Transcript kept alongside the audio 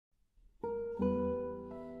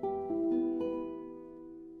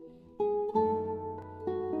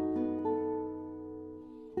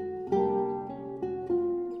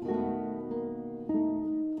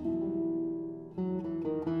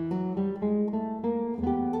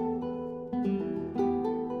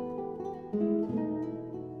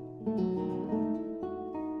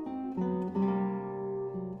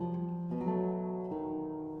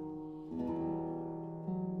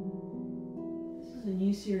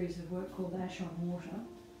series of work called Ash on Water,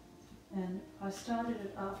 and I started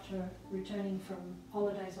it after returning from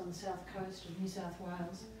holidays on the south coast of New South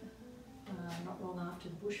Wales, not long after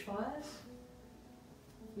the bushfires,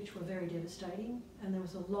 which were very devastating, and there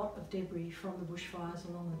was a lot of debris from the bushfires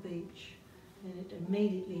along the beach, and it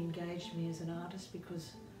immediately engaged me as an artist because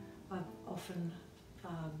I've often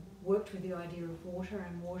worked with the idea of water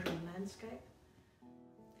and landscape.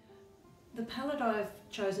 The palette I've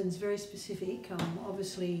chosen is very specific,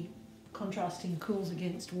 obviously contrasting cools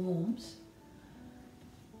against warms,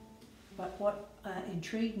 but what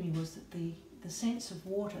intrigued me was that the sense of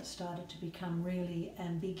water started to become really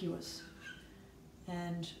ambiguous,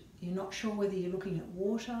 and you're not sure whether you're looking at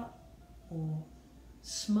water or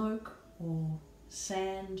smoke or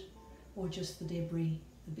sand or just the debris,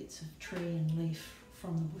 the bits of tree and leaf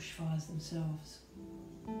from the bushfires themselves.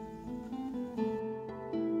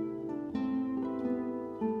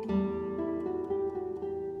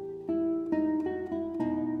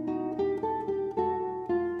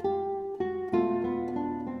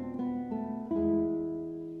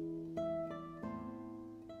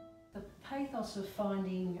 The pathos of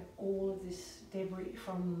finding all of this debris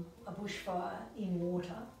from a bushfire in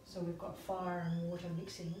water, so we've got fire and water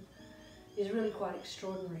mixing, is really quite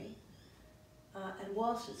extraordinary. And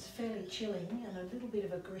whilst it's fairly chilling and a little bit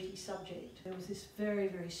of a gritty subject, there was this very,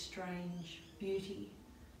 very strange beauty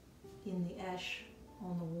in the ash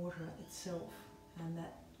on the water itself, and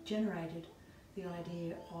that generated the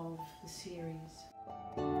idea of the series.